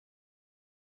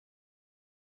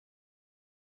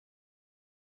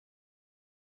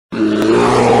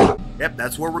Yep,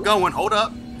 that's where we're going. Hold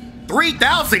up.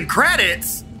 3,000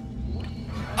 credits?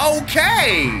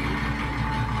 Okay.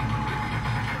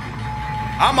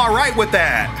 I'm all right with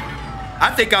that.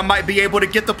 I think I might be able to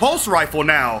get the pulse rifle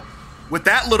now. With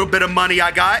that little bit of money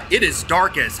I got. It is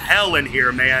dark as hell in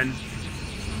here, man.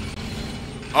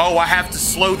 Oh, I have to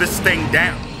slow this thing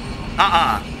down.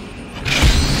 I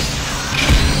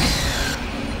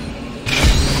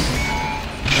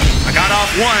got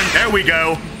off one. There we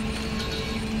go.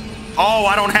 Oh,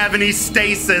 I don't have any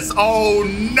stasis. Oh,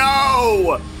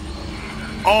 no.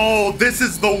 Oh, this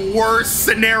is the worst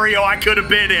scenario I could have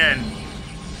been in.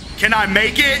 Can I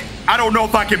make it? I don't know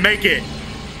if I can make it.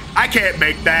 I can't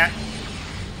make that.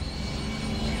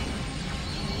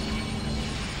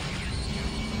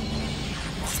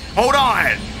 Hold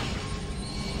on.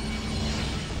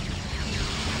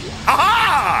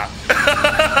 Aha!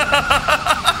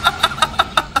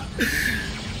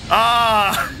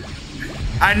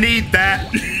 I need that.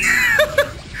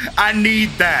 I need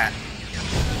that.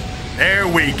 There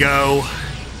we go.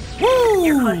 Woo!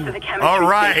 You're close to the chemistry all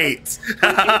right. Station.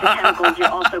 Once you get the chemicals, you're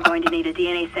also going to need a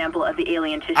DNA sample of the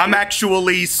alien tissue. I'm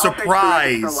actually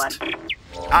surprised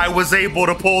I was able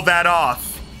to pull that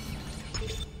off.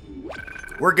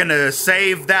 We're gonna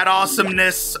save that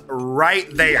awesomeness right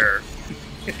there.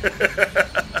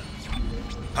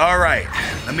 All right,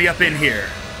 let me up in here.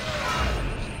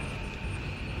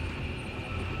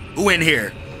 Who in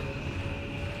here?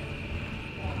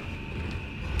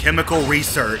 Chemical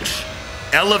research.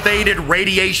 Elevated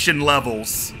radiation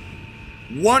levels.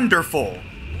 Wonderful.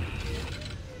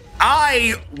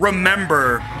 I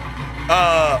remember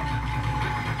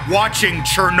watching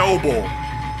Chernobyl.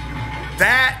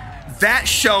 That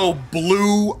show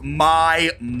blew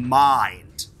my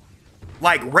mind.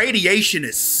 Like, radiation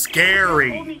is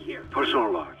scary. Personal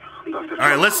log, Dr. All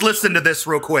right, let's listen to this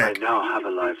real quick. I now have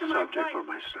a live subject for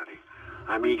my study.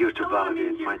 I'm eager to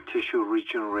validate my tissue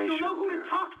regeneration theory.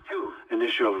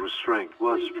 Initial restraint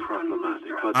was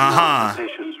problematic, but now the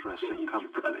patient's resting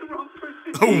comfortably.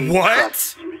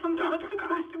 What? Dr.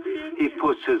 Kind. He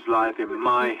puts his life in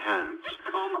my hands.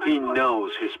 He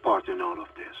knows his part in all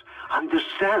of this.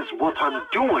 Understands what I'm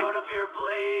doing.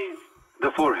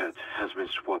 The forehead has been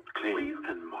swabbed clean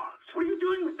and marked. What are you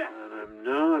doing with that? And I'm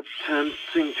now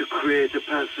attempting to create a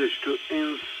passage to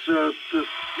insert the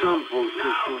sample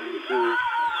tissue into...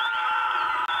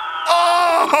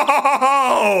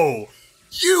 Oh!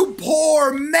 You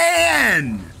poor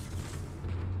man!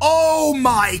 Oh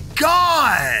my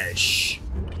gosh!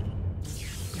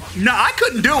 No, I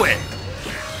couldn't do it.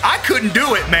 I couldn't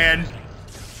do it, man.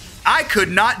 I could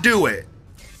not do it.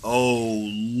 Oh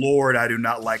Lord, I do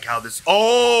not like how this.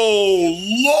 Oh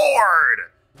Lord!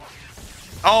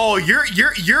 Oh,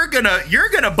 you're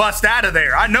gonna bust out of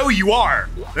there. I know you are.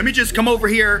 Let me just come over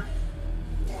here.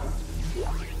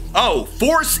 Oh,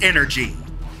 force energy.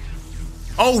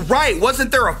 Oh right, wasn't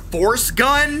there a force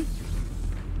gun?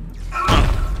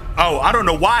 Oh, I don't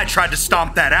know why I tried to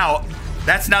stomp that out.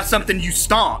 That's not something you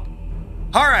stomp.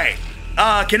 All right,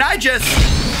 can I just?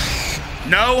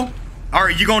 No. All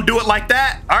right, you gonna do it like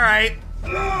that? All right.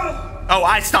 Oh,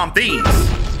 I stomped these.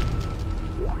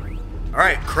 All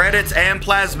right, credits and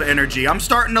plasma energy. I'm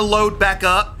starting to load back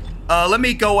up. Let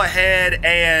me go ahead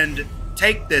and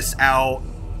take this out.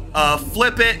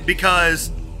 Flip it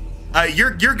because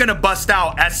you're gonna bust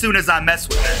out as soon as I mess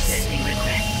with this.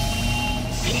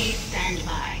 Please stand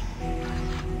by.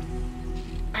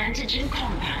 Antigen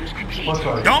compound complete.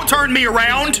 Don't turn me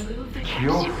around.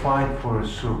 Your fight for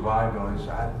survival is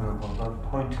admirable but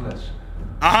pointless.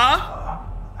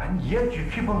 And yet you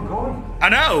keep on going. I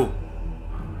know.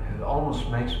 It almost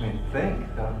makes me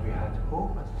think that we had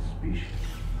hope as a species.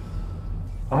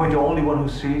 Am I the only one who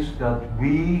sees that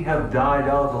we have died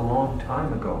out a long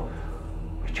time ago?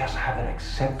 We just haven't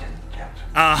accepted it yet.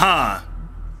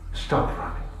 Stop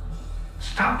running.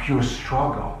 Stop your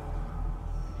struggle.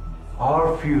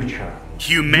 Our future.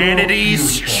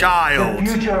 Humanity's child. The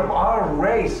future of our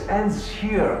race ends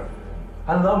here.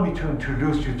 Allow me to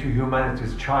introduce you to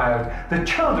humanity's child, the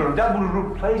children that will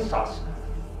replace us.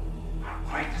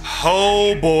 Right.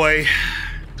 Oh boy.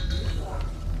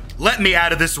 Let me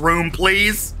out of this room,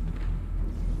 please.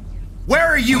 Where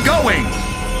are you going?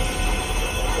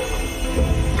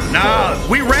 Nah,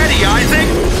 we ready, Isaac?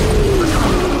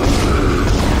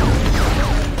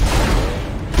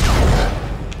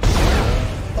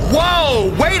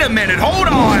 Whoa, wait a minute, hold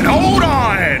on.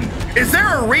 Is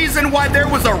there a reason why there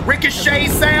was a ricochet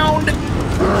sound?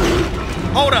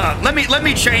 Hold up, let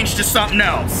me change to something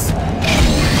else.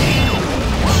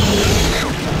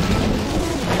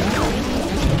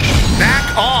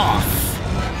 Back off.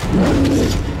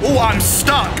 Oh, I'm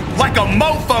stuck. like a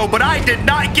mofo, but I did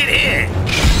not get hit.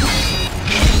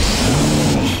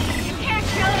 You can't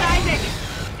kill it, Isaac.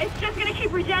 It's just gonna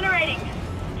keep regenerating.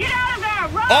 Get out of there,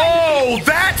 run! Oh,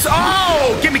 that's,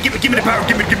 oh! Give me the power,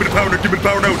 give me the power node, give me the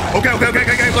power node. Okay, go.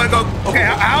 Okay,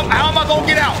 how am I gonna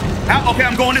get out? Okay,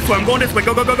 I'm going this way, go.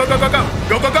 Go.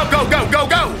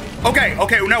 Okay,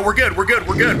 no, we're good.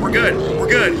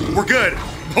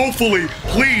 Hopefully,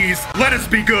 please, let us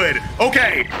be good.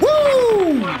 Okay,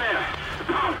 woo!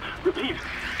 Repeat.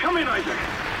 Come in, Isaac.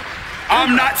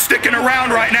 I'm not sticking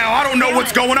around right now. I don't know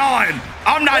what's going on.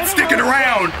 I'm not sticking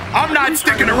around.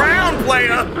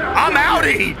 Player. I'm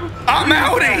outie. I'm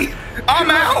out.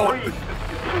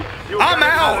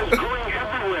 Going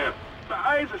everywhere. The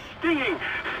eyes are stinging.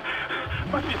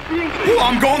 Must be seeing things. Ooh,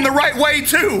 I'm going the right way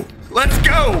too. Let's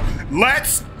go.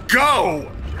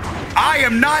 I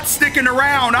am not sticking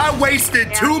around. I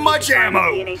wasted too much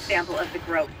ammo. DNA sample of the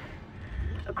growth.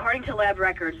 According to lab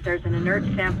records, there's an inert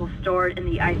sample stored in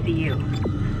the ICU.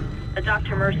 A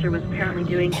Dr. Mercer was apparently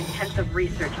doing intensive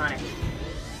research on it.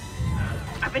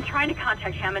 I've been trying to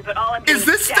contact Hammond, but all I'm doing Is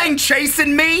this thing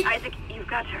chasing me? Isaac, you've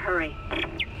got to hurry.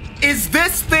 Is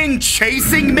this thing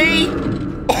chasing me?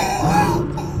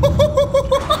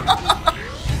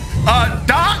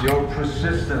 Doc? Your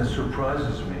persistence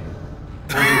surprises me.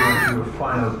 Only with your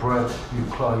final breath, you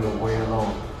claw your way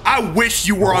along. I wish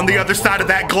you were on the other side of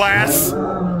that glass.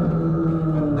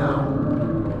 Now,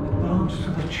 belongs to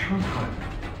the children.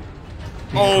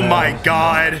 Oh my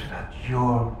God. That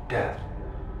your death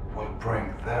will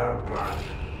bring their birth.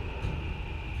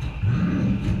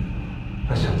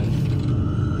 Listen.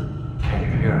 Can you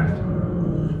hear it?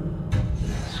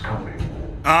 It's coming.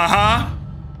 Uh-huh.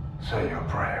 Say your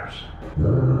prayers.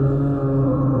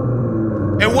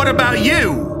 And what about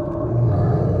you?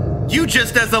 You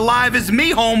just as alive as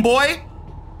me, homeboy.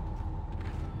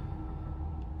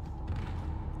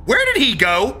 Where did he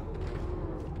go?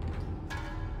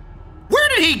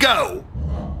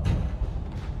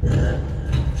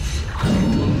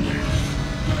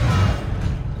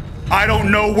 I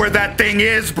don't know where that thing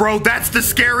is, bro. That's the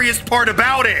scariest part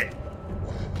about it.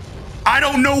 I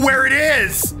don't know where it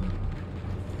is.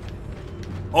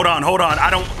 Hold on. I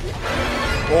don't...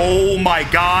 Oh my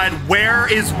God, where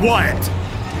is what?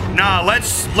 Nah,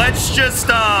 let's just,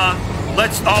 oh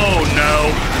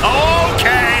no.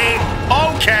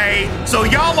 Okay, so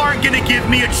y'all aren't gonna give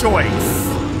me a choice.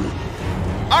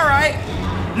 All right,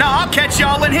 now I'll catch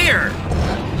y'all in here.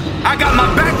 I got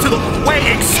my back to the, wait,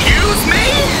 excuse me?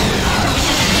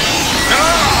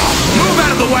 Move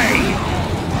out of the way.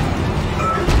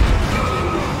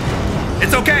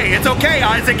 It's okay,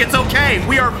 Isaac, it's okay.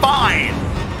 We are fine.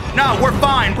 No, we're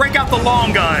fine. Break out the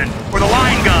long gun, or the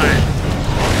line gun.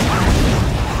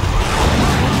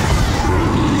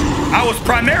 I was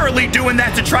primarily doing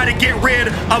that to try to get rid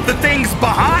of the things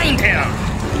behind him.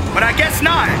 But I guess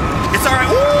not. It's all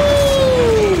right.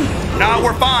 Woo! No,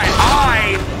 we're fine.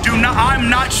 I'm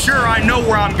not sure I know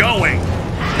where I'm going.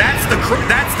 That's the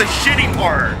shitty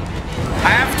part.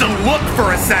 I have to look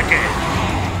for a second.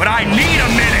 But I need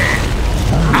a minute.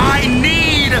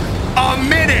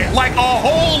 Like a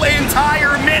whole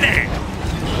entire minute.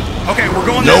 Okay, we're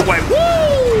going that way.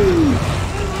 Woo!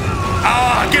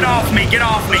 Get off me.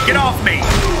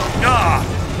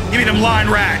 Give me them line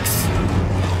racks.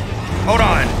 Hold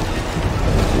on.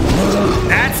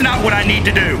 That's not what I need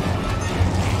to do.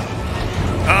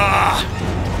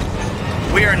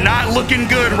 We are not looking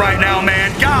good right now,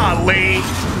 man. Golly.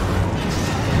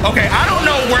 Okay, I don't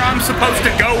know where I'm supposed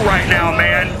to go right now,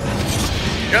 man.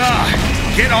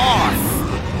 Get off.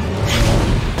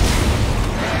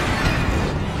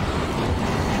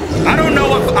 I don't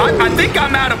know if I think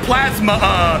I'm out of plasma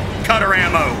cutter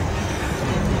ammo.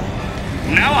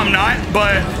 Now I'm not,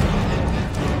 but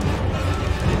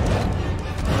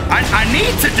I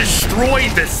need to destroy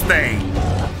this thing.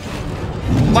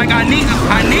 Like I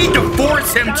need to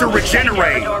force him to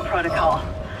regenerate. Door protocol.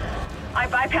 I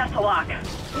bypassed the lock.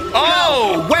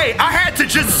 Oh, wait, I had to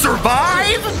just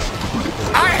survive?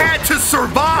 I had to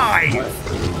survive.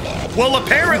 Well,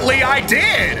 apparently I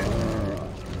did.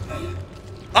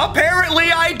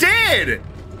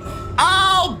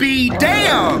 I'll be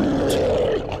damned.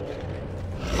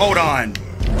 Hold on.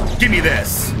 Give me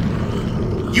this.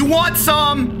 You want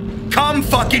some? Come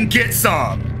fucking get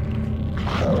some.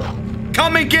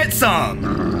 Come and get some.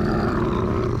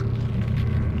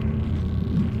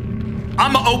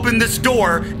 I'ma open this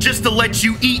door just to let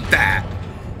you eat that.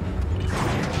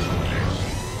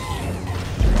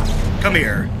 Come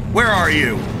here. Where are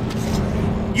you?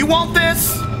 You want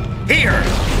this? Here.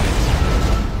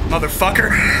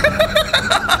 Motherfucker.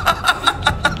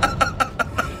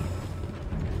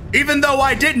 Even though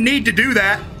I didn't need to do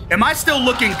that. Am I still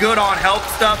looking good on health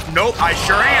stuff? Nope, I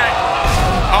sure ain't.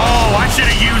 Oh, I should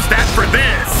have used that for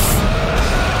this.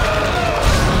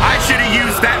 I should have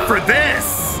used that for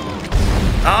this.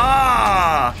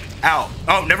 Ah, out.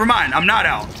 Oh, never mind. I'm not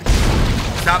out.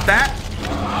 Stop that.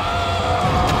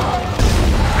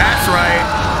 That's right.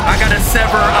 I gotta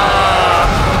sever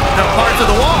the parts of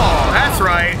the wall. That's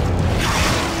right.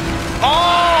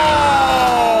 Oh,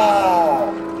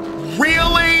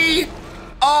 really?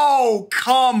 Oh,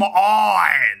 come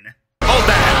on. Hold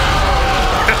that.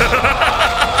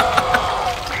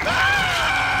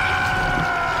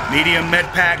 Medium med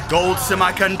pack, gold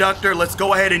semiconductor. Let's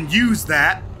go ahead and use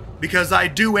that because I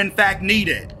do in fact need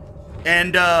it.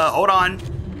 And hold on.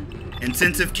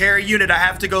 Intensive care unit, I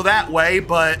have to go that way,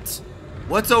 but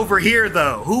what's over here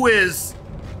though? Who is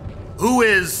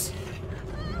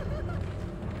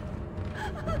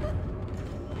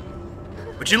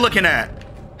what you looking at?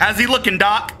 How's he looking,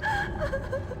 Doc?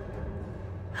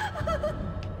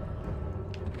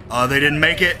 Oh, they didn't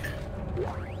make it.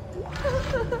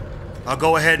 I'll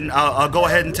go ahead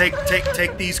and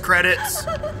take these credits.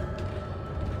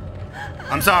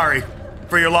 I'm sorry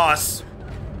for your loss.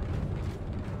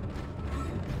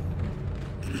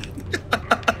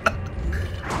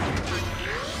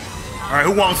 All right,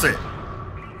 who wants it?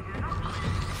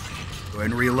 Go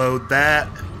ahead and reload that.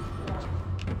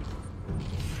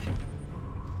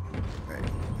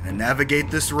 And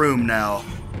navigate this room now.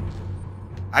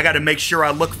 I gotta make sure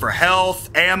I look for health,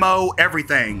 ammo,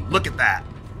 everything. Look at that.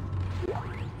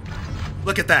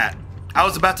 Look at that. I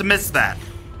was about to miss that.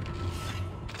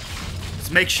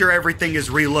 Let's make sure everything is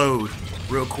reload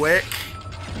real quick.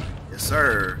 Yes,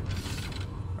 sir.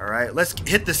 All right, let's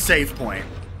hit the save point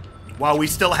while we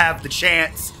still have the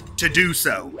chance to do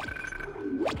so.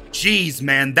 Jeez,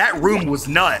 man, that room was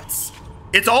nuts.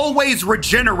 It's always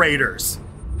regenerators.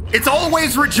 It's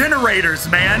always regenerators,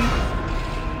 man.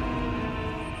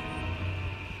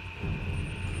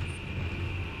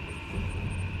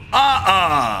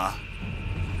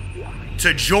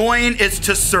 To join is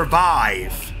to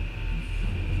survive.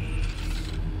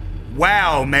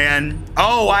 Wow, man.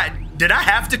 Oh, did I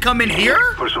have to come in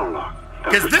here? Person log.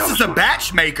 Because this is a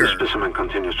batch maker. The specimen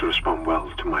continues to respond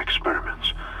well to my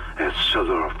experiments. Its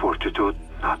cellular fortitude,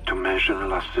 not to mention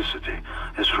elasticity,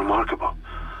 is remarkable.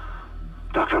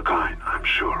 Dr. Kine, I'm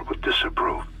sure, would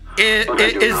disapprove.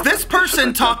 Is this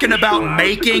person talking about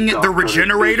making the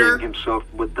regenerator?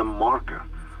 Himself with the marker,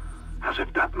 as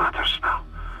if that matters now.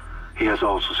 He has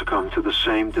also succumbed to the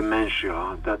same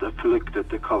dementia that afflicted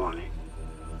the colony.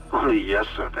 Only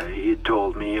yesterday he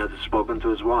told me he had spoken to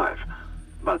his wife,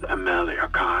 but Amelia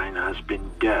Kine has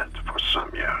been dead for some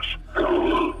years.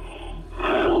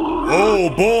 Oh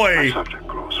boy! The subject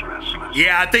grows restless.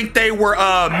 Yeah, I think they were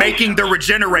making the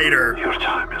regenerator. Your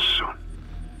time is soon.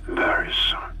 Very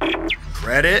soon.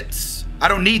 Credits? I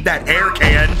don't need that air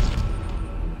can.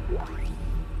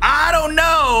 I don't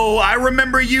know. I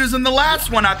remember using the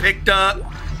last one I picked up.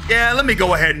 Yeah, let me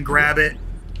go ahead and grab it.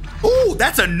 Ooh,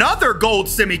 that's another gold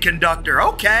semiconductor.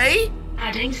 Okay.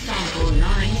 Adding sample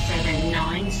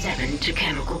 9797 to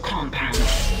chemical compounds.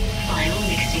 Final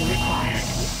mixing required.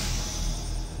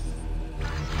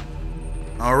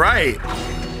 All right.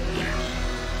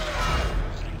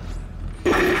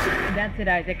 That's it,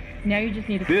 Isaac. Now you just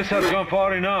need to... This has gone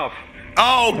far enough.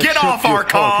 Oh, get off our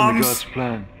comms. God's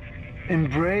plan.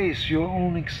 Embrace your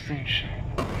own extinction.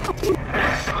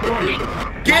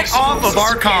 Get off of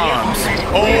our comms.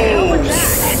 Oh,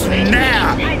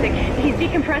 snap. Isaac, he's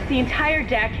decompressed the entire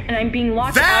deck, and I'm being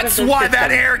locked out of the That's why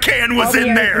that air can was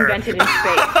in there. Invented in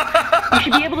space. You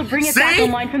should be able to bring it back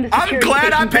online from the security I'm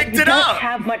glad station, I picked it up. But we don't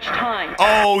have much time.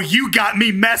 Oh, you got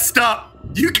me messed up.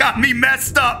 You got me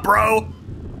messed up, bro.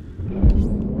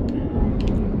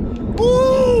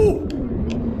 Ooh.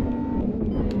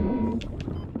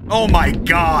 Oh my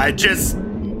God, just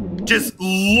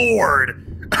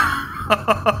Lord.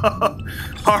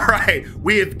 All right,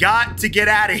 we have got to get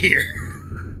out of here.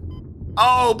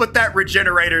 Oh, but that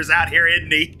regenerator's out here,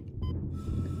 isn't he?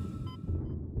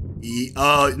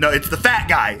 No, it's the fat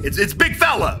guy. It's big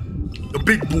fella. The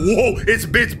big, whoa, it's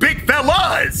big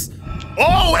fellas.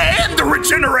 Oh, and the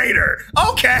regenerator.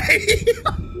 Okay.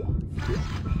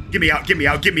 Get me out, get me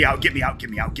out, get me out, get me out, get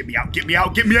me out, get me out, get me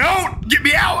out, get me out, get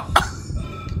me out.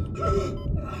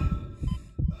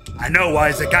 I know,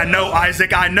 Isaac, I know,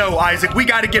 Isaac, I know, Isaac. We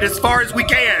got to get as far as we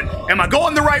can. Am I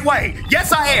going the right way?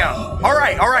 Yes, I am. All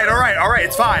right.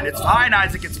 It's fine,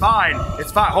 Isaac, it's fine.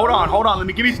 It's fine. Hold on. Let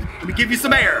me give you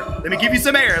some air.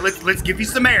 Let's give you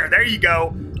some air. There you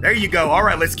go. All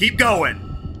right, let's keep going.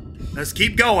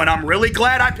 I'm really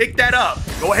glad I picked that up.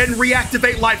 Go ahead and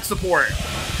reactivate life support.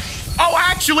 Oh,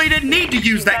 I actually didn't need to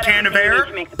use that can of air,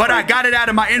 but I got it out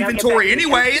of my inventory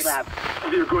anyways. What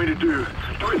are you going to do?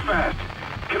 Do it fast.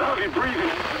 Can hardly breathe.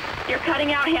 You're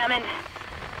cutting out, Hammond.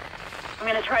 I'm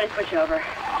gonna try to switch over.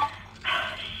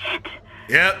 Shit.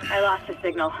 Yep. I lost the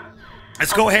signal.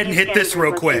 Let's go ahead and hit this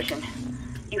real quick.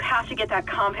 You have to get that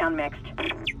compound mixed.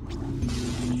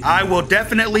 I will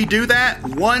definitely do that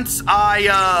once I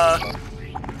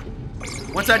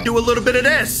do a little bit of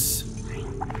this.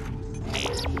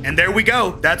 And there we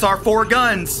go. That's our 4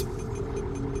 guns.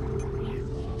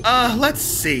 Let's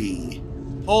see.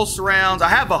 Pulse rounds. I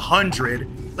have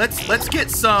 100. Let's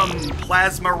get some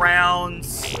plasma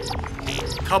rounds.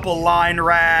 Couple line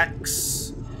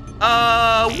racks.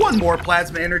 1 more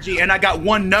plasma energy, and I got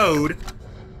 1 node.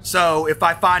 So if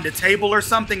I find a table or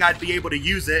something, I'd be able to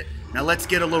use it. Now let's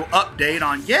get a little update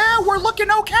on, yeah, we're looking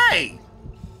okay.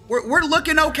 We're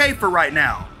looking okay for right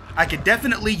now. I could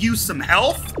definitely use some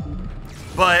health,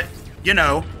 but, you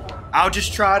know, I'll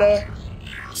just try to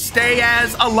stay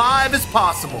as alive as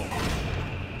possible.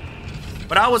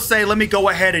 But I would say let me go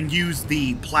ahead and use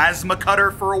the plasma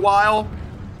cutter for a while.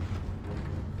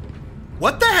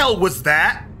 What the hell was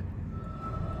that?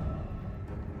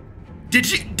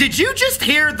 Did you just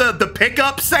hear the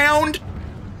pickup sound?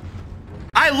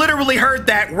 I literally heard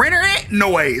that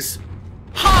noise.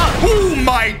 Ha! Oh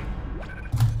my!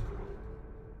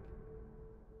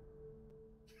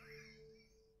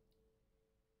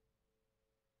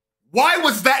 Why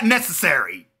was that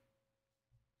necessary?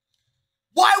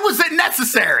 Why was it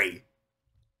necessary?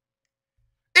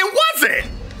 It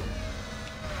wasn't.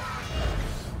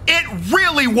 It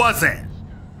really wasn't.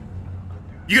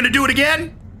 You gonna do it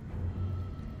again?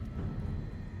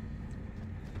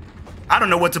 I don't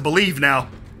know what to believe now.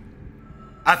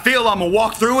 I feel I'm gonna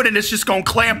walk through it and it's just gonna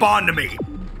clamp onto me.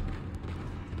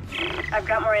 I've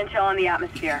got more intel on the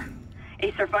atmosphere.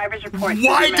 A survivor's report.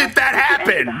 Why did that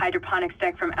happen? The hydroponics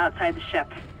deck from outside the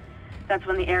ship. That's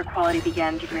when the air quality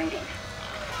began degrading.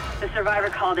 The survivor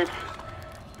called it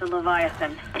the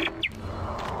Leviathan.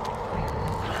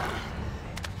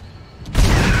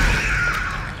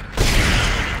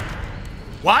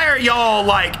 Why are y'all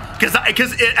like, cause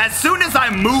as soon as I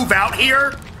move out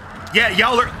here, yeah,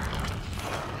 y'all are,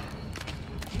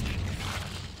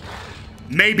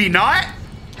 maybe not?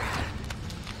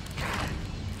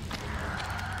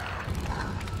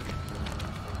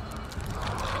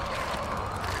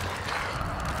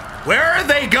 Where are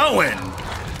they going?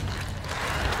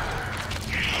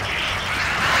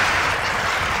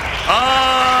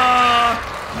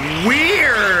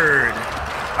 Weird.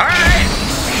 All right.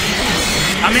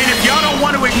 I mean, if y'all don't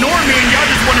want to ignore me and y'all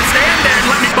just want to stand there and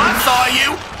let me buzzsaw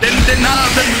you, then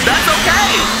that's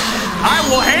okay. I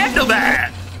will handle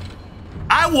that.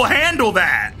 I will handle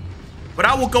that. But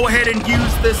I will go ahead and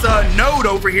use this node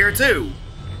over here too.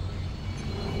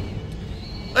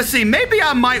 Let's see, maybe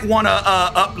I might want to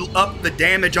up the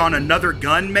damage on another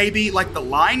gun, maybe, like the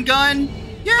line gun.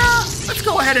 Yeah, let's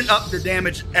go ahead and up the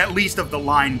damage at least of the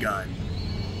line gun.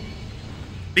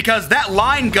 Because that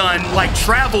line gun, like,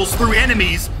 travels through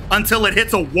enemies until it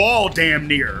hits a wall damn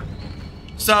near.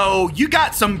 So you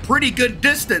got some pretty good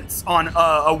distance on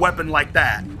a weapon like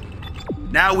that.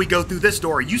 Now we go through this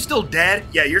door. Are you still dead?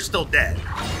 Yeah, you're still dead.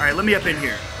 All right, let me up in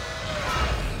here.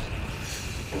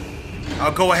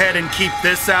 I'll go ahead and keep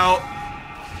this out.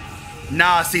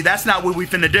 Nah, see, that's not what we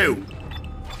finna do.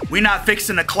 We not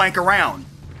fixing to clank around.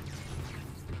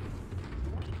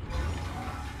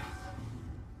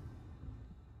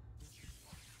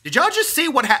 Did y'all just see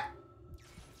what happened?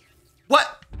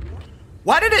 What?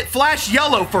 Why did it flash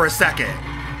yellow for a second?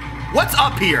 What's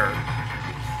up here?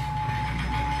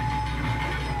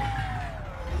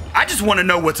 I just want to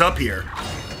know what's up here.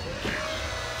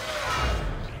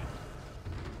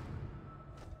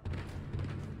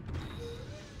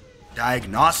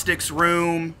 Diagnostics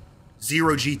room,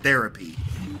 0G therapy.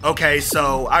 Okay,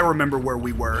 so I remember where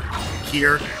we were.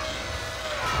 Here.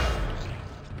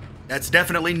 That's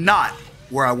definitely not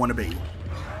where I want to be.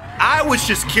 I was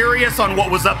just curious on what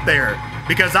was up there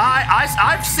because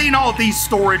I've seen all these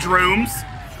storage rooms,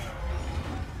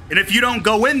 and if you don't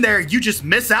go in there, you just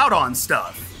miss out on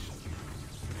stuff.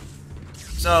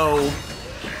 So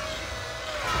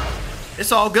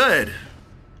it's all good.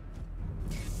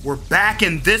 We're back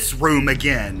in this room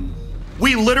again.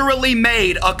 We literally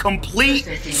made a complete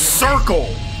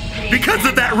circle because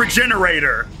of that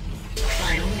regenerator.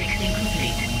 Final mixing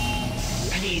complete.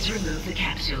 Please remove the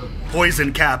capsule.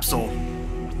 Poison capsule.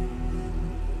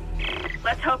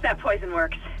 Let's hope that poison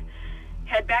works.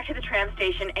 Head back to the tram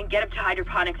station and get up to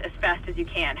hydroponics as fast as you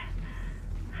can.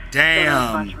 No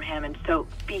response Damn. from Hammond, so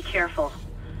be careful.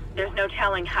 There's no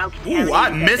telling how Ooh, contaminated I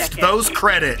that missed deck those is.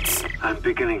 credits. I'm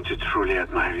beginning to truly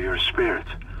admire your spirit,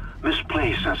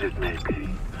 misplaced as it may be.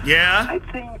 Yeah?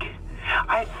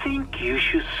 I think you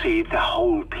should see the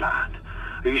whole plan.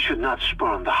 You should not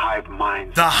spurn the hive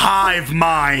mind. The hive You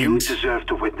mind. deserve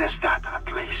to witness that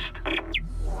at least.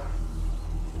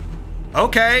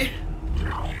 Okay.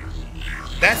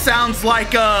 That sounds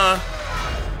like a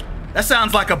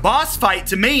boss fight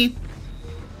to me.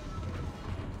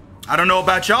 I don't know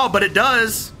about y'all, but it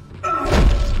does.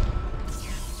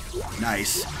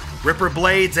 Nice. Ripper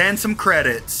blades and some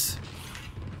credits.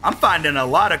 I'm finding a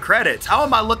lot of credits. How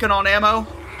am I looking on ammo?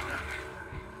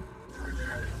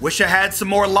 Wish I had some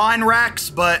more line racks,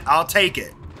 but I'll take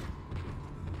it.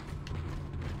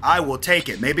 I will take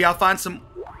it. Maybe I'll find some...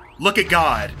 Look at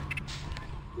God.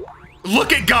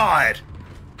 Look at God!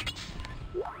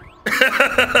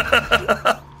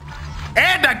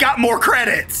 And I got more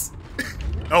credits!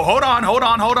 Oh, hold on.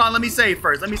 Let me save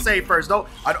first. Don't,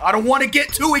 I don't want to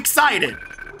get too excited.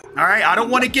 All right, I don't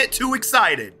want to get too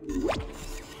excited.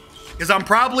 Because I'm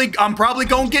probably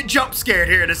gonna get jump scared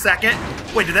here in a second.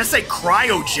 Wait, did that say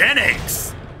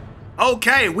cryogenics?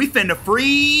 Okay, we finna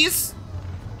freeze.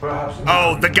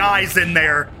 Oh, the guy's in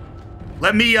there.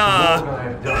 Let me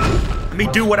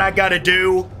do what I gotta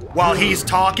do while he's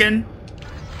talking.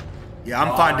 Yeah,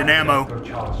 I'm finding ammo.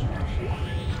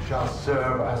 Shall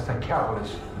serve as the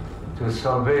catalyst to the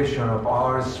salvation of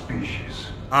our species.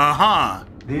 Uh-huh.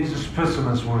 These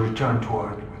specimens will return to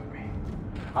Earth with me.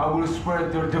 I will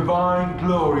spread their divine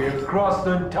glory across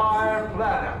the entire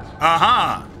planet.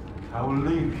 Uh-huh. I will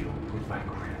leave you with my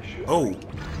creation. Oh,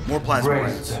 more plasma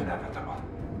Embrace rings. the inevitable.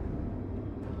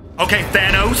 Okay,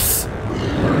 Thanos.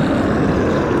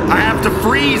 I have to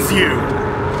freeze you.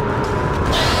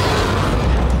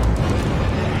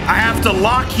 I have to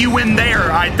lock you in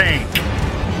there, I think.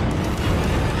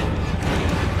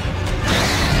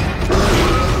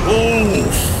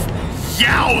 Oof.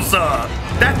 Yowza.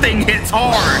 That thing hits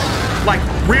hard. Like,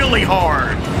 really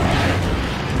hard.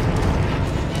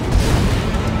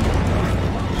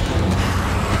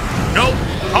 Nope.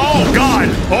 Oh, God.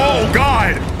 Oh,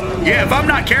 God. Yeah, if I'm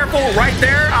not careful right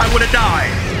there, I would have died.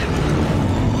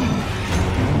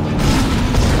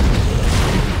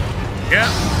 Yep.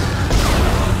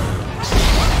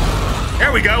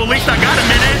 There we go. At least I got a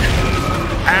minute.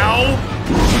 Ow.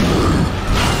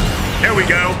 There we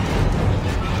go.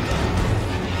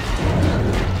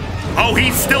 Oh,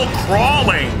 he's still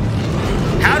crawling.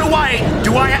 How do I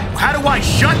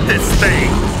shut this thing?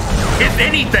 If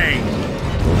anything.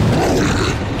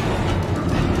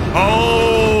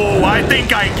 Oh, I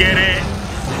think I get it.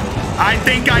 I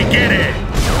think I get it.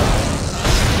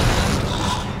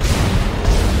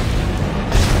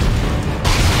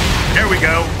 There we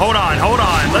go. Hold on.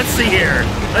 Let's see here.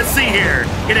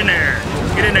 Get in there.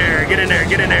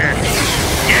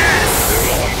 Yes!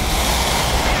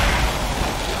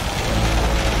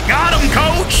 Got him,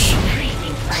 coach!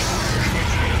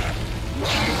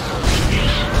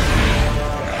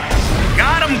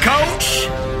 Got him, coach!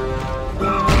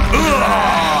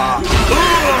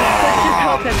 Let's just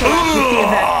hope that's the last we see of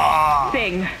that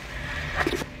thing.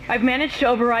 I've managed to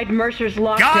override Mercer's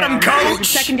lockdown. Got him, coach! There's a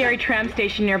secondary tram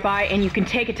station nearby, and you can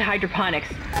take it to hydroponics.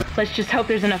 Let's just hope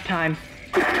there's enough time.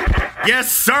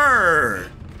 Yes, sir!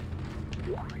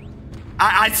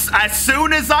 As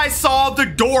soon as I saw the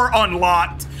door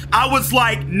unlocked, I was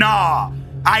like, nah,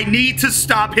 I need to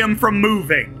stop him from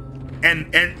moving.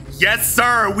 And yes,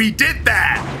 sir, we did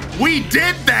that.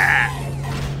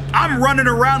 I'm running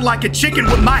around like a chicken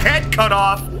with my head cut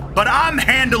off, but I'm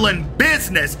handling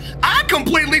business. I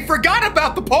completely forgot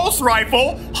about the pulse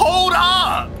rifle. Hold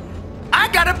up. I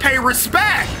gotta pay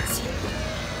respect.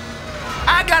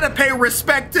 I gotta pay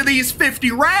respect to these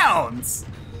 50 rounds.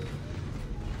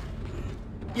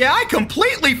 Yeah, I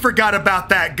completely forgot about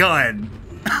that gun.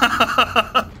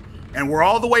 And we're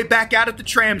all the way back out at the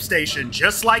tram station,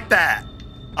 just like that.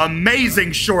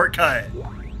 Amazing shortcut.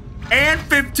 And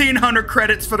 1,500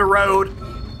 credits for the road.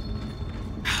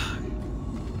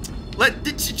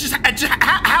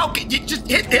 How can you just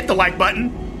hit the like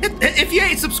button? If you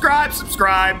ain't subscribed,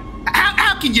 subscribe.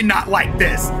 How can you not like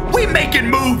this? We making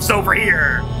moves over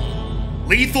here.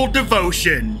 Lethal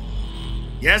devotion.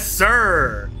 Yes,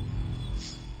 sir.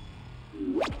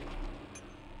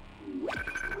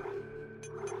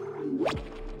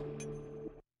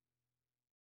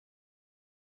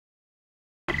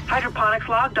 Hydroponics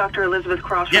log, Dr. Elizabeth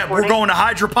Cross Yeah, reporting. we're going to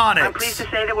hydroponics. I'm pleased to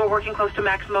say that we're working close to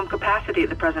maximum capacity at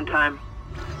the present time.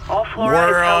 All flora More,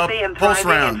 is healthy and pulse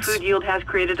thriving, and rounds. food yield has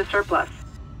created a surplus.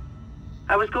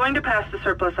 I was going to pass the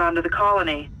surplus on to the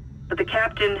colony, but the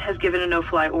captain has given a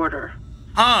no-fly order.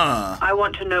 Huh. I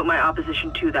want to note my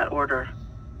opposition to that order.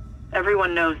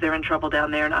 Everyone knows they're in trouble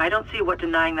down there, and I don't see what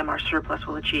denying them our surplus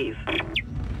will achieve.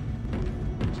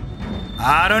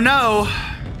 I don't know.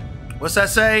 What's that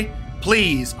say?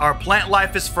 Please, our plant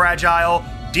life is fragile.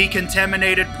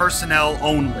 Decontaminated personnel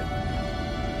only.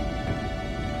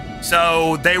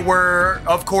 So they were,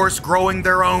 of course, growing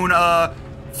their own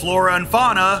flora and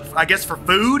fauna, I guess for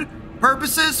food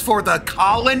purposes, for the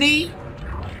colony.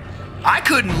 I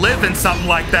couldn't live in something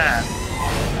like that.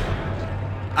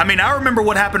 I mean, I remember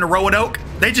what happened to Roanoke.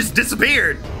 They just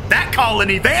disappeared. That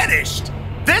colony vanished.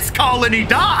 This colony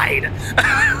died.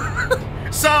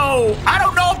 So, I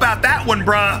don't know about that one,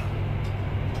 bruh.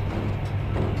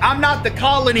 I'm not the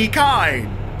colony kind.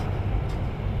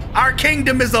 Our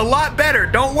kingdom is a lot better,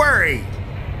 don't worry.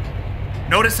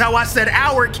 Notice how I said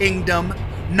our kingdom,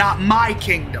 not my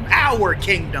kingdom. Our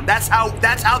kingdom. That's how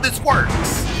this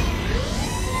works.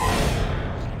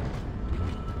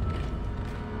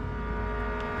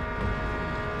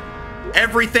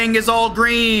 Everything is all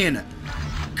green.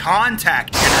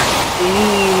 Contact.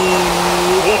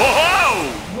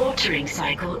 Whoa! Watering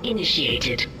cycle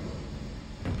initiated.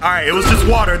 All right, it was just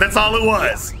water. That's all it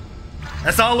was.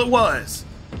 That's all it was.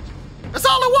 That's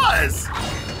all it was.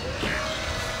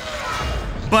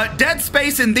 But dead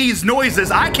space and these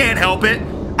noises, I can't help it.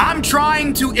 I'm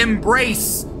trying to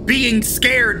embrace being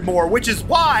scared more, which is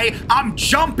why I'm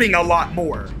jumping a lot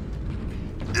more.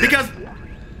 Because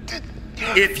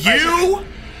if you...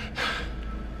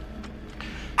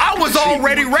 I was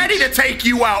already ready to take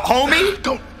you out, homie.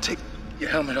 Don't take your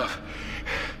helmet off.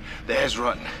 The air's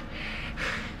rotten.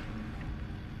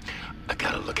 I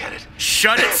gotta look at it.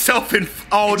 Shut itself in...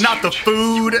 Oh, it's not huge. The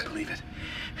food. You won't believe it.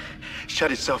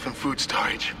 Shut itself in food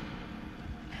storage.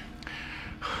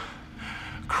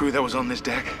 Crew that was on this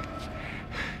deck.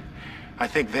 I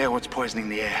think they're what's poisoning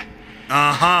the air.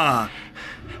 Uh-huh.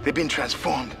 They've been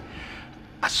transformed.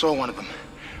 I saw one of them.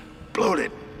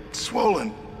 Bloated,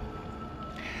 swollen.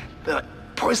 They're like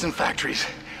poison factories.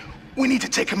 We need to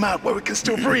take them out where we can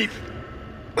still breathe.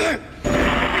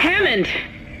 Hammond!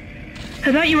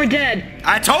 I thought you were dead.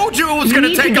 I told you it was going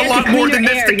to take a lot more than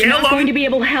this to kill him. You're not going to be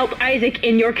able to help Isaac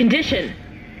in your condition.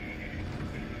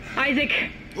 Isaac.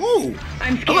 Ooh.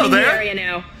 I'm scanning the area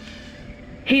now.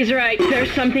 He's right.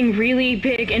 There's something really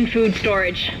big in food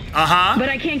storage. Uh-huh. But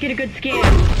I can't get a good scan.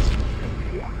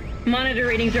 Monitor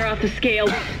readings are off the scale.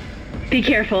 Be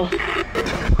careful.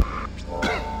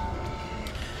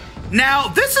 Now,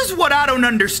 this is what I don't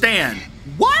understand.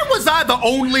 Why was I the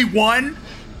only one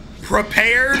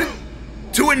prepared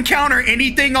to encounter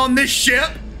anything on this ship?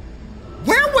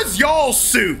 Where was y'all's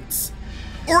suits?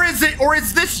 Or is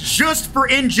this just for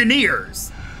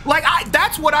engineers? Like,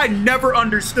 that's what I never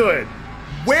understood.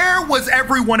 Where was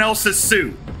everyone else's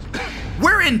suit?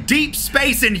 We're in deep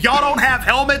space and y'all don't have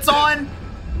helmets on?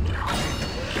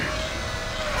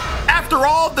 After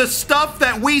all the stuff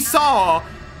that we saw,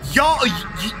 y'all,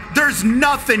 there's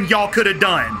nothing y'all could have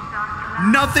done.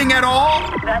 Nothing at all?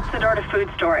 That's the door to food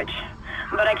storage.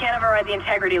 But I can't override the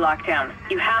integrity lockdown.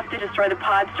 You have to destroy the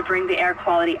pods to bring the air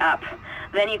quality up.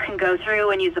 Then you can go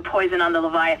through and use the poison on the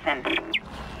Leviathan.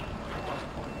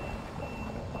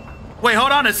 Wait,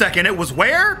 hold on a second. It was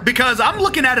where? Because I'm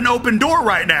looking at an open door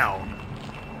right now.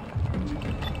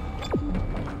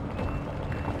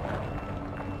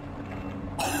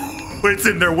 It's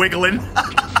in there wiggling.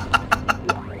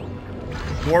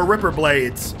 More Ripper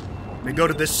blades. Let me go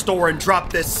to this store and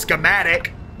drop this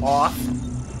schematic off.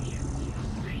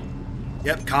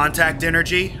 Yep, contact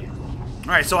energy. All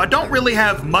right, so I don't really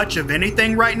have much of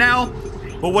anything right now,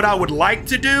 but what I would like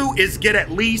to do is get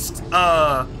at least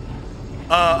a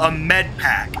med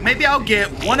pack. Maybe I'll get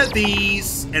one of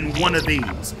these and one of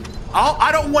these.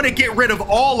 I don't want to get rid of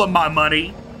all of my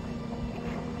money,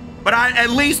 but I at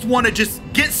least want to just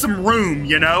get some room,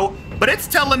 you know? But it's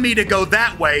telling me to go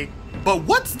that way, but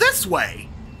what's this way?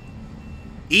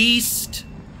 East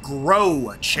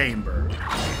Grow Chamber.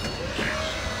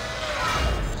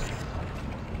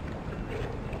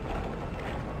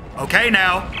 Okay,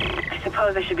 now. I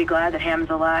suppose I should be glad that Ham's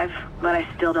alive, but I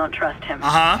still don't trust him.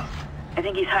 Uh-huh. I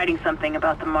think he's hiding something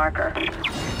about the marker.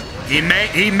 He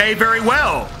may very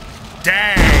well.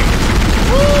 Dang.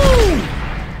 Woo!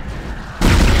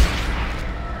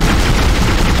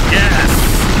 Yes.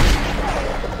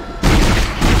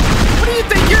 What do you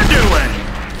think you're doing?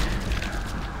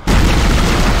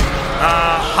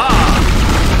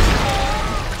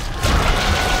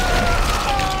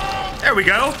 There we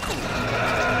go.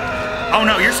 Oh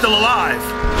no, you're still alive.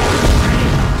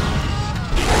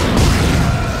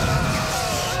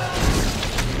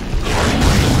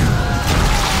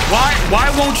 Why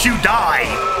won't you die?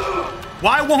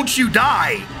 Why won't you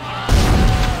die?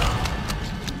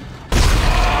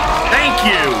 Thank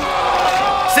you.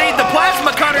 See, the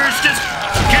plasma cutter is just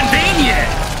convenient.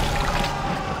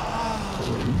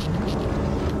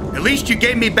 At least you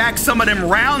gave me back some of them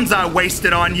rounds I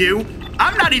wasted on you.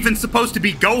 I'm not even supposed to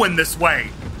be going this way.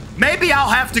 Maybe I'll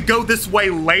have to go this way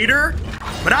later,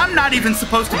 but I'm not even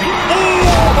supposed to be. Oh!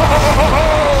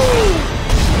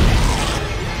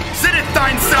 Sit it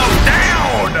thyself down!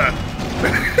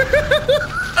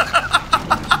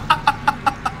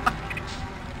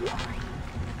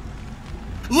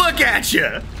 Look at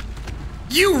you!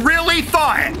 You really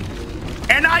thought,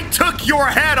 and I took your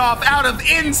head off out of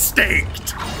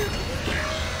instinct.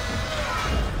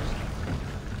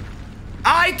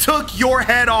 I took your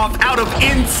head off out of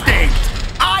instinct.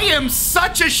 I am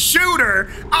such a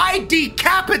shooter, I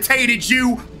decapitated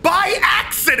you by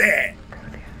accident.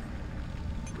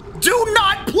 Do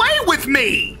not play with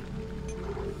me.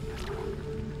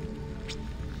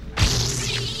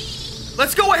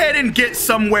 Let's go ahead and get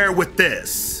somewhere with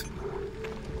this.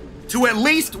 To at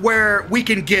least where we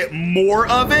can get more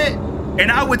of it.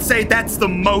 And I would say that's the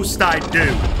most I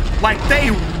do. Like,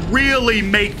 they really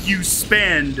make you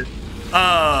spend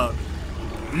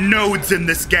nodes in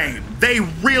this game. They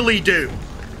really do.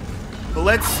 But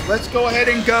let's go ahead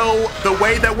and go the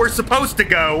way that we're supposed to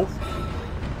go.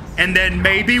 And then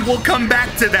maybe we'll come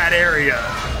back to that area.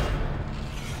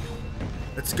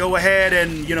 Let's go ahead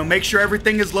and, you know, make sure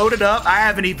everything is loaded up. I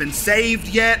haven't even saved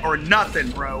yet or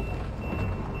nothing, bro.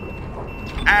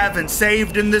 I haven't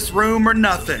saved in this room or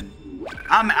nothing.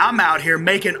 I'm out here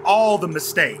making all the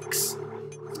mistakes.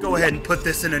 Let's go ahead and put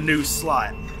this in a new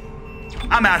slot.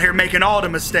 I'm out here making all the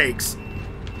mistakes.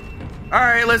 All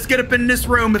right, let's get up in this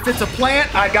room. If it's a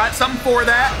plant, I got something for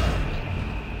that.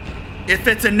 If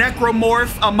it's a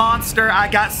necromorph, a monster, I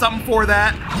got something for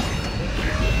that.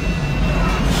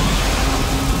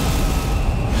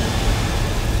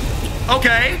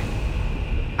 Okay.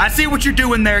 I see what you're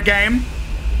doing there, game.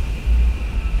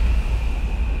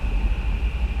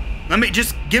 Let me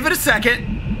just give it a second.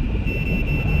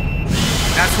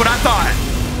 That's what I thought.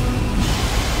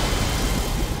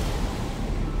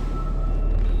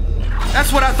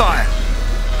 That's what I thought.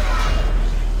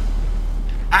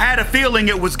 I had a feeling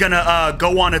it was gonna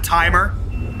go on a timer.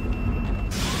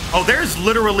 Oh, there's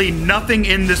literally nothing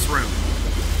in this room.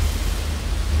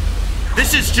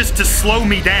 This is just to slow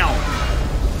me down.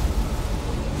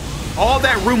 All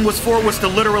that room was for was to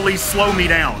literally slow me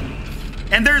down.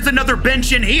 And there's another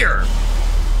bench in here.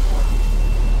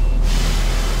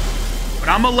 But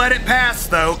I'm gonna let it pass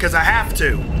though, because I have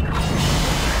to.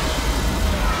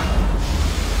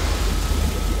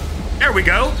 There we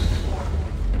go.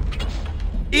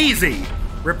 Easy.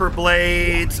 Ripper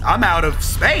blades. I'm out of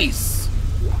space.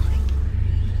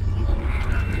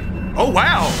 Oh,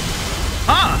 wow.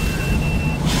 Huh.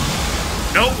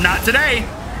 Nope, not today.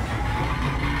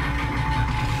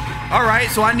 All right,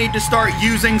 so I need to start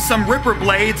using some Ripper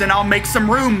blades and I'll make some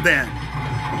room then.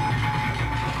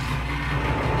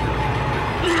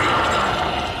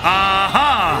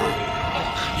 Uh-huh.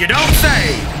 You don't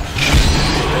say.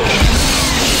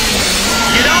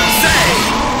 You don't say.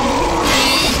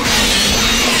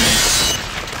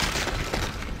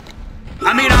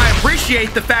 I mean, I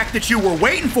appreciate the fact that you were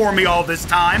waiting for me all this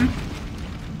time,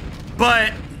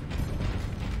 but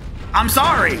I'm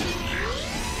sorry.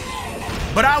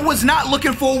 But I was not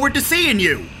looking forward to seeing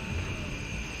you.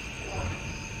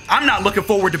 I'm not looking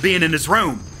forward to being in this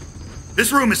room.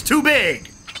 This room is too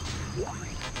big.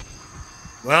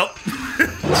 Well,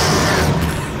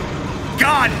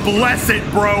 God bless it,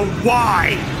 bro.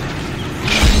 Why?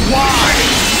 Why?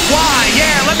 Why?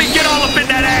 Yeah, let me get all up in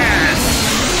that ass.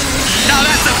 No,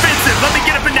 that's offensive. Let me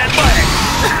get up in that butt.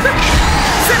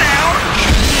 Sit down.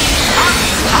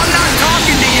 I'm not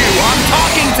talking to you. I'm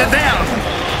talking to them.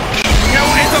 You know,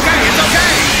 it's okay. It's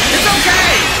okay. It's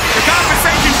okay. The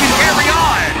conversation can carry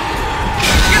on.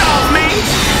 Get off me.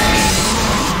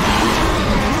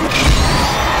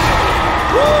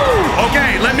 Woo.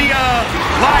 Okay, let me,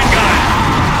 line gun.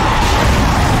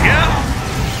 Yep.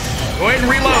 Go ahead and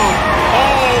reload.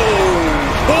 Oh,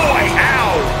 boy,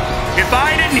 ow. If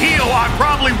I didn't heal, I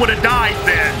probably would have died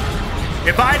then.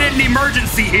 If I didn't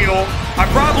emergency heal, I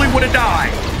probably would have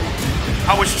died.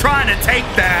 I was trying to take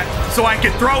that so I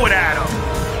could throw it at him.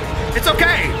 It's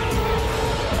okay.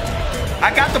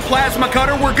 I got the plasma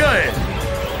cutter. We're good.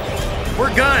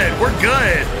 We're good. We're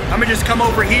good. I'm gonna just come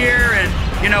over here and,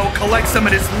 you know, collect some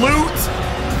of this loot.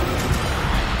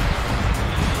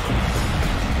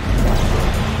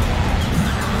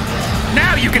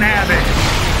 Now you can have it.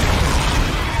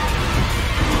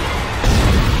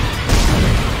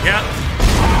 Yep.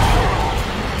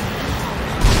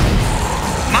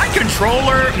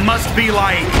 controller must be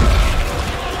like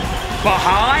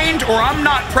behind, or I'm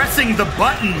not pressing the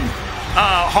button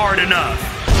hard enough,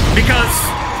 because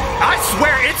I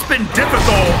swear it's been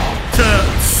difficult to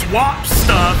swap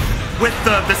stuff with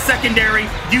the secondary.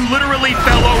 You literally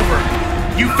fell over.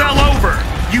 You fell over.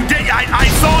 You did. I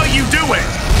saw you do it.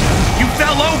 You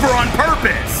fell over on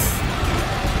purpose.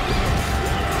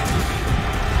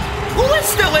 Who is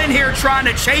still in here trying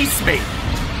to chase me?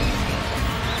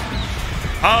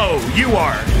 Oh, you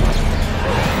are.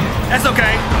 That's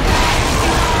okay.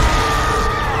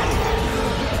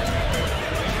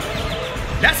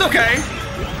 That's okay.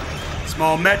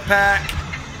 Small med pack.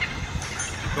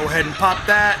 Go ahead and pop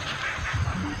that.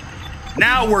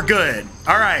 Now we're good.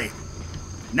 All right.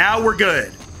 Now we're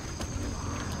good.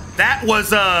 That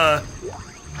was,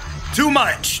 too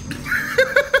much.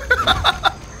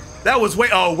 That was way...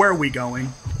 Oh, where are we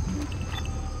going?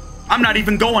 I'm not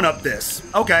even going up this.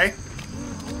 Okay.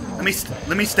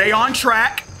 Let me stay on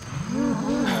track.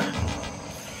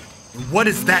 What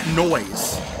is that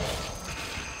noise?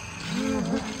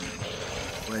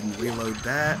 Go ahead and reload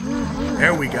that.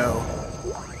 There we go.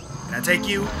 Can I take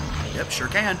you? Yep, sure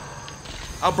can.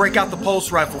 I'll break out the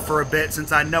pulse rifle for a bit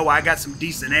since I know I got some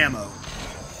decent ammo.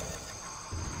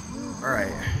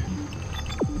 Alright.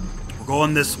 We're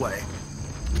going this way.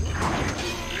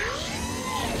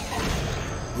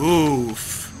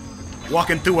 Oof.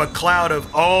 Walking through a cloud of...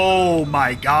 Oh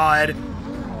my god.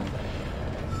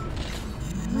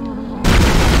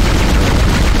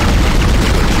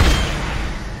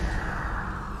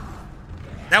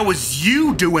 That was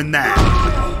you doing that.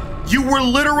 You were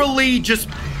literally just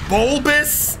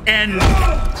bulbous and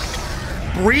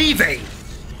breathing.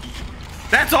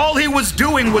 That's all he was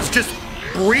doing, was just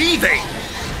breathing.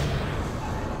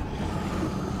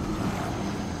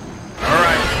 All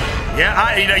right.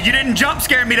 Yeah, you didn't jump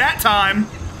scare me that time,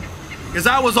 because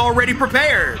I was already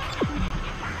prepared.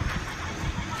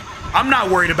 I'm not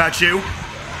worried about you.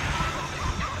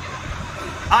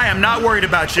 I am not worried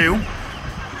about you.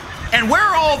 And where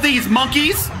are all these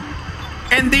monkeys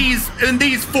and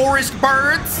these forest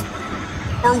birds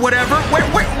or whatever?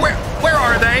 Where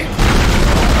are they?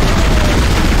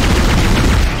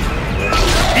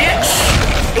 Bitch!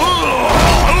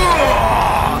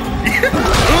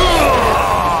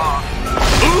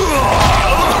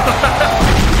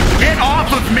 Get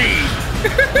off of me!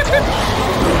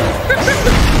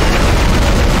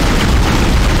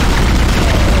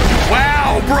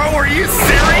 Wow, bro, are you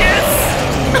serious?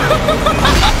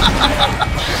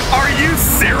 Are you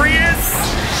serious?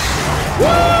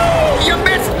 Woo! You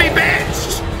missed me,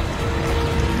 bitch!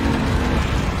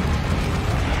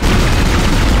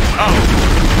 Oh.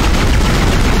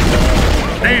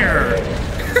 There.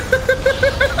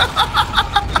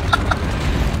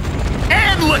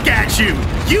 And look at you!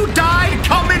 You died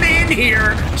coming in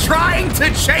here trying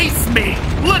to chase me!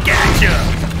 Look at you!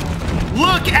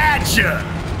 Look at you!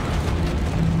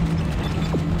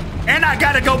 And I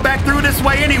gotta go back through this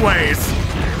way anyways.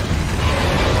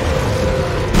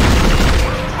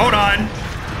 Hold on.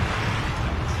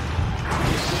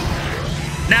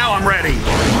 Now I'm ready.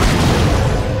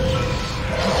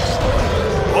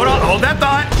 Hold on, hold that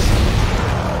thought.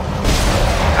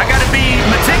 I gotta be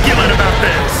meticulous about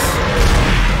this.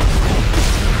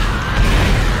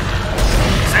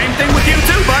 Same thing with you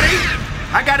too, buddy.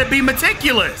 I gotta be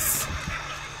meticulous.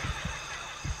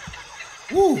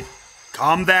 Woo.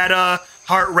 Calm that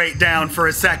heart rate down for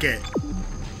a second.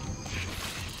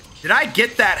 Did I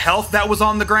get that health that was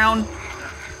on the ground?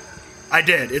 I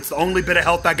did. It's the only bit of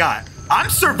health I got. I'm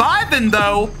surviving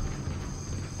though.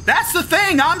 That's the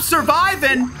thing. I'm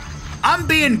surviving. I'm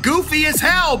being goofy as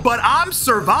hell, but I'm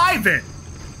surviving.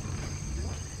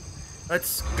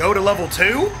 Let's go to level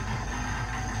 2.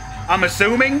 I'm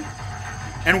assuming.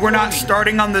 And we're not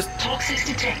starting on this. Toxins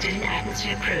detected in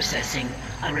atmosphere processing.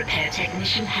 A repair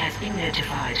technician has been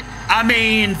notified. I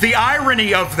mean, the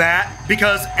irony of that,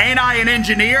 because ain't I an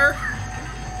engineer?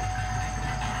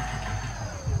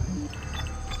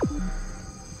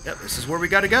 Yep, this is where we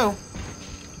gotta go.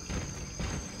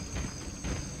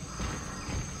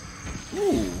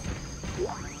 Ooh.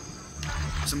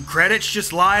 Some credits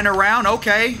just lying around.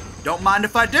 Okay, don't mind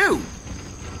if I do.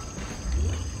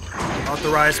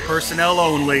 Authorized personnel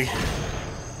only.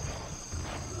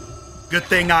 Good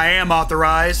thing I am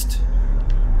authorized.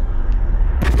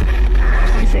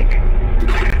 Isaac,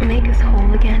 make us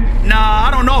whole again. Nah,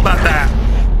 I don't know about that.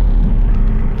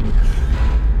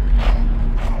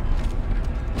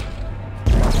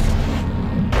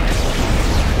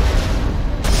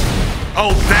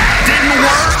 Oh, that didn't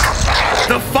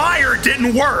work? The fire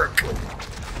didn't work.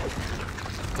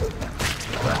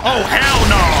 Oh, hell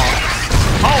no.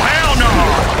 Oh, hell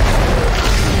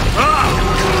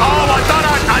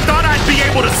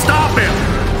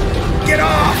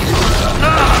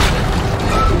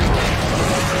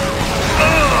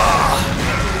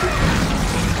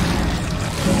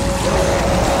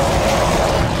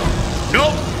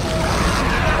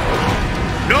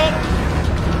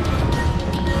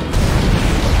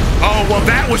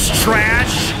was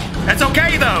trash. That's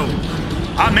okay, though.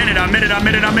 I'm in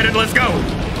it. Let's go.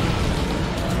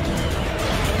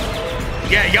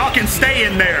 Yeah, y'all can stay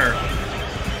in there.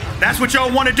 That's what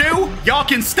y'all want to do? Y'all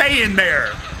can stay in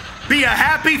there. Be a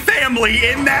happy family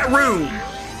in that room.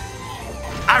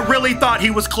 I really thought he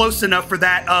was close enough for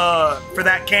that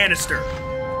canister.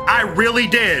 I really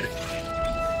did.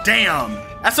 Damn.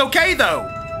 That's okay, though.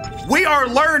 We are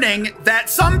learning that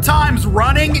sometimes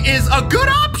running is a good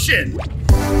option.